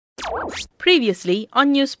Previously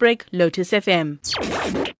on Newsbreak, Lotus FM.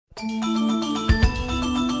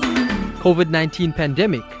 COVID-19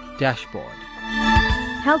 pandemic dashboard.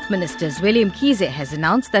 Health Minister William Kiese has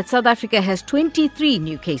announced that South Africa has 23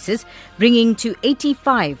 new cases, bringing to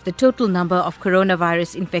 85 the total number of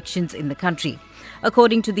coronavirus infections in the country.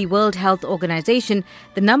 According to the World Health Organization,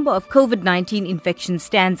 the number of COVID-19 infections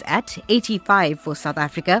stands at 85 for South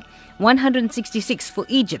Africa, 166 for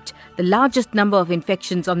Egypt, the largest number of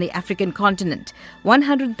infections on the African continent,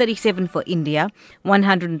 137 for India,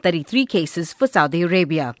 133 cases for Saudi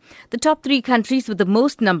Arabia. The top three countries with the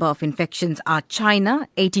most number of infections are China,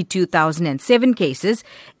 82,007 cases,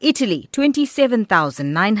 Italy,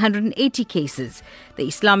 27,980 cases, the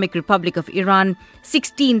Islamic Republic of Iran,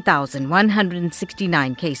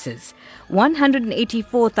 16,169 cases.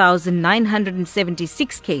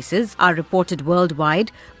 184,976 cases are reported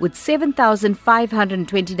worldwide, with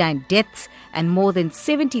 7,529 deaths and more than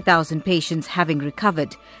 70,000 patients having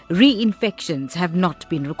recovered. Reinfections have not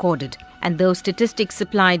been recorded. And those statistics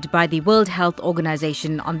supplied by the World Health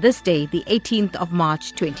Organization on this day, the 18th of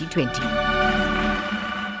March 2020.